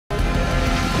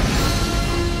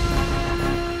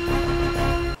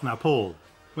Now, Paul,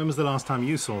 when was the last time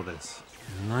you saw this?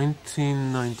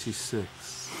 1996.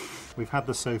 We've had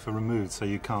the sofa removed so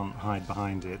you can't hide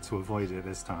behind it to avoid it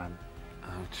this time.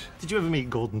 Ouch. Did you ever meet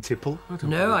Gordon Tipple?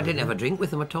 No, I didn't have a drink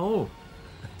with him at all.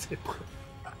 Tipple.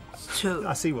 So,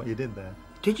 I see what you did there.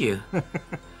 did you?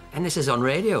 And this is on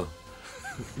radio.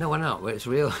 No, we're not. It's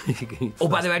real. Oh,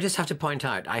 by the way, I just have to point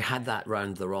out, I had that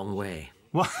round the wrong way.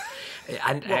 What?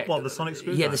 And, What, the sonic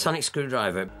screwdriver? Yeah, the sonic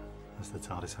screwdriver. That's the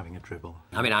TARDIS having a dribble.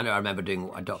 I mean, I remember doing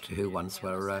a Doctor Who once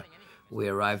where we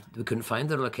arrived, we couldn't find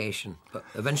the location, but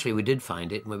eventually we did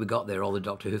find it, and when we got there, all the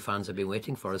Doctor Who fans had been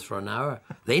waiting for us for an hour.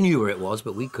 They knew where it was,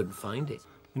 but we couldn't find it.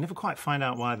 We never quite find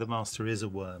out why the Master is a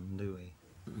worm, do we?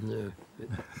 No.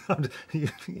 You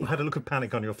had a look of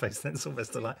panic on your face then,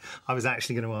 Sylvester. Like I was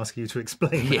actually going to ask you to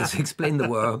explain that. Yes, explain the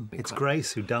worm. It's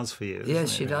Grace who does for you. Yes, isn't it,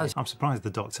 she does. I'm surprised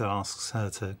the Doctor asks her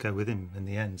to go with him in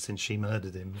the end, since she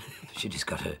murdered him. She just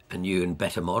got a new and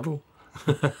better model.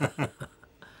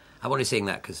 I'm only saying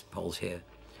that because Paul's here.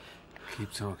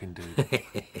 Keep talking, dude.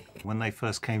 When they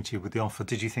first came to you with the offer,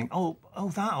 did you think, oh,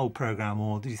 that old programme,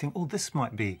 or did you think, oh, this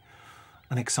might be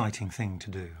an exciting thing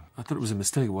to do? I thought it was a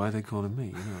mistake. Why are they calling me?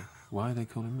 You know, why are they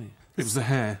calling me? It was the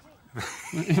hair.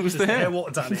 It was the hair.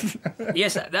 What done it?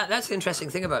 Yes, that's the interesting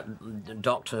thing about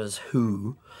Doctors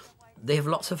Who. They have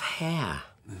lots of hair.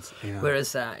 Yeah.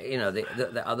 Whereas, you know,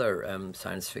 the other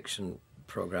science fiction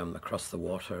programme, Across the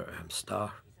Water,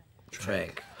 Star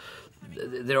Trek,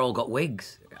 they're all got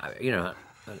wigs. You know,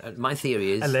 my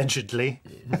theory is... Allegedly.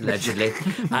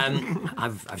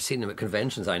 I've seen them at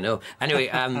conventions, I know. Anyway,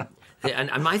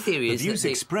 and my theory is... The views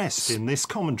expressed in this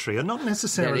commentary are not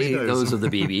necessarily those of the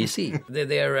BBC.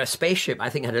 Their spaceship, I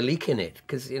think, had a leak in it,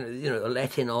 because,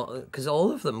 because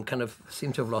all of them kind of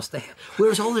seem to have lost their hair.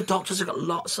 Whereas all the Doctors have got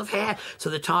lots of hair. So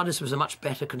the TARDIS was a much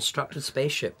better constructed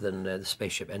spaceship than the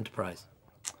Spaceship Enterprise.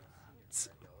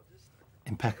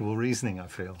 Impeccable reasoning, I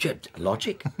feel.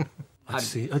 Logic.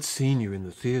 I'd seen you in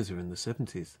the theatre in the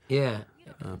 70s. Yeah.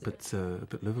 But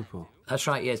Liverpool. That's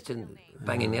right, yes.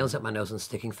 Banging nails up my nose and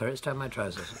sticking ferrets down my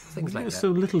trousers. Things like that. So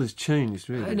little has changed,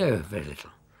 really. I know, very little.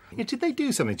 Yeah, did they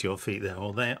do something to your feet there,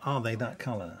 or are they that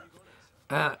colour?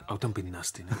 Oh, don't be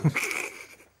nasty, Nicholas.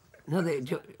 No,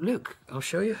 look, I'll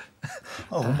show you.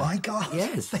 Oh, my God.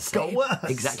 Yes. They've got worse.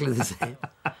 Exactly the same.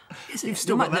 Yes, You've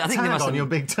still got that tag on your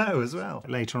big toe as well.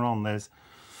 Later on,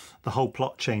 the whole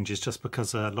plot changes just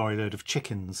because a lorry load of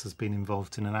chickens has been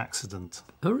involved in an accident.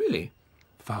 Oh, really?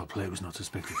 Foul play was not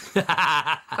suspected.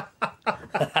 I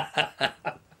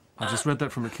just read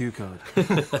that from a cue card.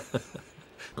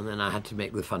 And then I had to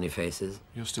make the funny faces.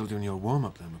 You're still doing your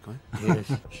warm-up there, McCoy? Yes.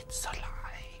 It's alive.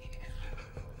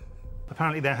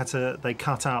 Apparently they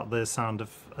cut out the sound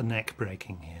of a neck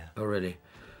breaking here. Oh, really?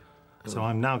 So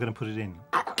I'm now going to put it in.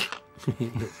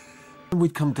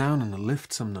 We'd come down in the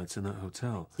lift some nights in that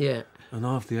hotel. Yeah. And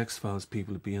half the X-Files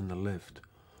people would be in the lift.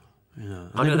 Yeah.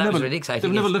 Oh, no, that was really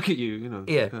exciting. They'd never look at you, you know.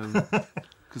 Yeah.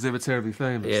 Because they were terribly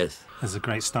famous. Yes. There's a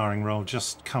great starring role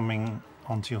just coming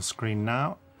onto your screen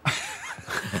now.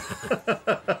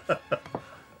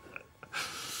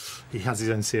 He has his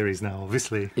own series now,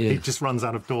 obviously. Yeah. He just runs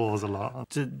out of doors a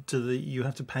lot. You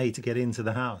have to pay to get into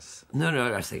the house?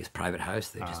 No, I think it's a private house.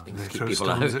 They just They keep throw people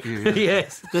stones out. at you, yeah.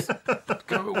 Yes.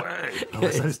 Go away. Oh,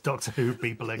 it's those Doctor Who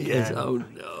people again. Yes. Oh,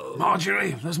 no.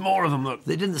 Marjorie, there's more of them, look.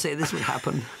 They didn't say this would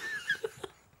happen.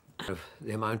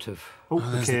 The amount of... Oh,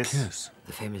 there's the the kiss. kiss.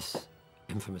 The famous,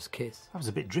 infamous kiss. That was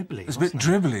a bit dribbly, It's a bit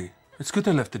dribbly. It's good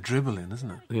they left the dribble in,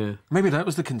 isn't it? Yeah. Maybe that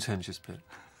was the contentious bit.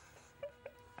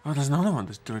 Oh, there's another one.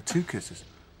 There are two kisses.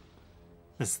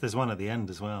 There's one at the end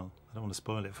as well. I don't want to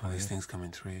spoil it for you. These things come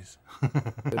in threes.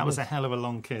 That was a hell of a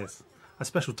long kiss. A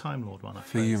special Time Lord one, I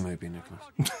For you, maybe, Nicholas.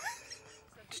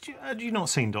 Had you not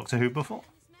seen Doctor Who before?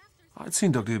 I'd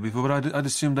seen Doctor Who before, but I'd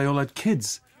assumed they all had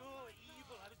kids.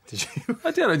 Did you?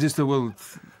 I did. I just thought, well,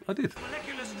 I did.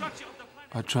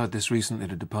 I tried this recently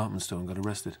at a department store and got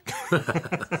arrested.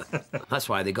 That's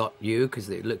why they got you, because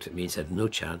they looked at me and said, no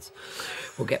chance.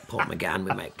 We'll get Paul McGann,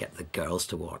 we might get the girls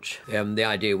to watch. The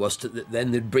idea was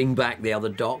then they'd bring back the other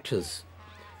Doctors.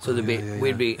 So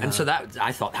we'd be, and so that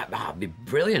I thought that would be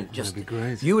brilliant. Just that'd be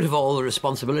great. You would have all the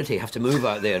responsibility, have to move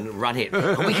out there and run it,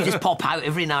 and we could just pop out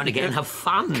every now and again and have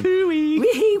fun.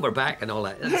 Wee-hee, we're back and all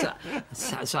that. And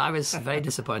so I was very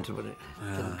disappointed when it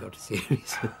didn't go to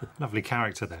series. Lovely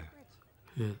character, though.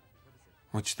 Yeah.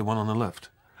 Which, the one on the left?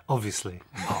 Obviously.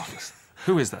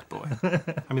 Who is that boy?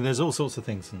 I mean, there's all sorts of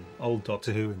things in old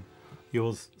Doctor Who and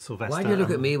yours, Sylvester. Why do you look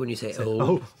at me when you say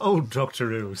old? Old Doctor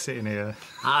Who sitting here.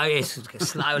 Ah, yes,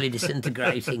 slowly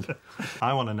disintegrating.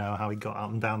 I want to know how he got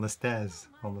up and down the stairs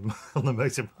on the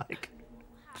motorbike.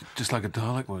 Just like a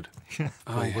Dalek would. Yeah.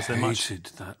 I Was there much?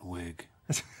 hated that wig.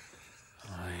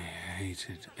 I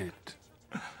hated it.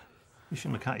 You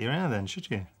shouldn't have cut your hair then, should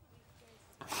you?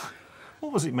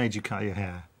 What was it made you cut your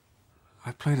hair?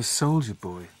 I played a soldier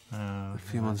boy Oh, a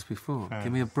few months before. Fair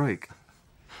Give me a break.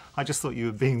 I just thought you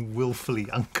were being willfully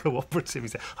uncooperative. You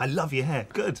said, I love your hair.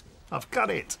 Good. I've cut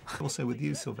it. Also with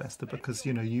you, Sylvester, because,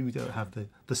 you know, you don't have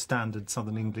the standard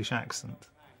Southern English accent.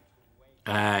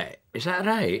 Is that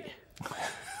right?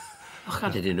 Oh, I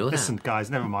didn't know that. Listen, guys,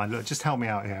 never mind. Look, just help me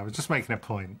out here. I was just making a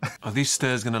point. Are these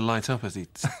stairs going to light up as he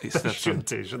steps on? Should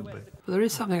do, shouldn't they? But there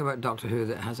is something about Doctor Who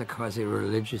that has a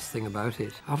quasi-religious thing about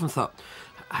it. I often thought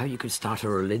how you could start a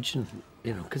religion,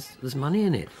 you know, because there's money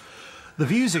in it. The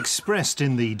views expressed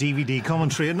in the DVD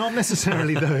commentary are not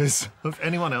necessarily those of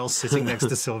anyone else sitting next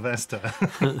to Sylvester.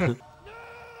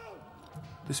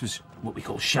 This was what we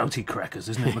call shouty crackers,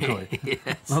 isn't it, McCoy?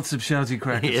 Yes. Lots of shouty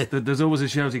crackers. Yeah. There's always a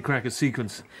shouty cracker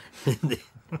sequence.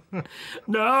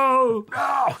 No!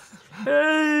 No!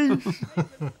 Hey!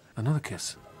 Another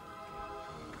kiss.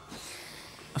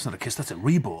 That's not a kiss, that's a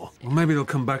rebore. Well, maybe they'll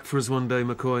come back for us one day,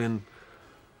 McCoy, and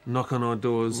knock on our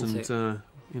doors and,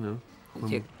 you know,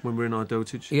 when we're in our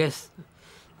dotage. Yes.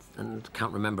 And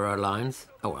can't remember our lines.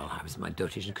 Oh, well, I was in my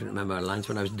dotage and couldn't remember our lines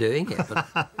when I was doing it, but...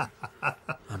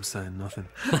 I'm saying nothing.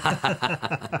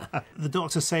 The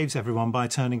Doctor saves everyone by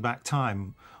turning back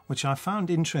time, which I found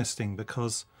interesting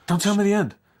because... Don't tell me the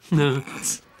end. No.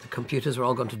 The computers were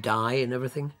all going to die and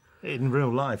everything. In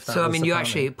real life, that So, I was mean, you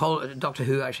apparently- actually... Doctor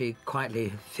Who actually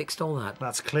quietly fixed all that.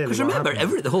 That's clearly Because what remember,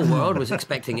 happened. the whole world was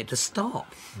expecting it to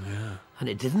stop. Yeah. And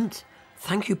it didn't.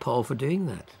 Thank you, Paul, for doing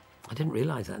that. I didn't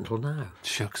realise that until now.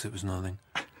 Shucks, it was nothing.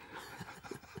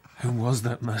 Who was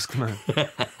that masked man?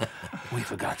 We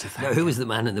forgot to thank Now, who was the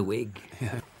man in the wig?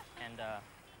 Yeah. And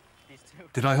these two.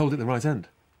 Did I hold it the right end?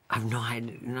 I've no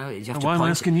idea. No, you have to Why am I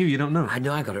point asking you? You don't know. I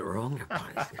know I got it wrong.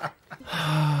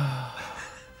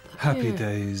 Happy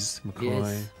days, McCoy.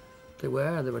 Yes, they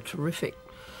were. They were terrific.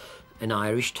 In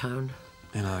Irish Town.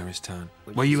 In Irish Town.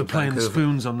 Which Where you is were in playing the Vancouver.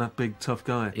 spoons on that big tough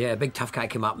guy. Yeah, a big tough guy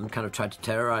came up and kind of tried to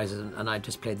terrorise us, and I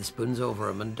just played the spoons over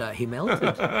him, and he melted.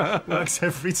 Works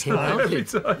every He time. melted.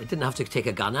 He didn't have to take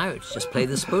a gun out, just play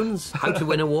the spoons. How to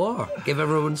win a war. Give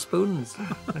everyone spoons.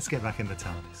 Let's get back in the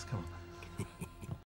TARDIS. Come on.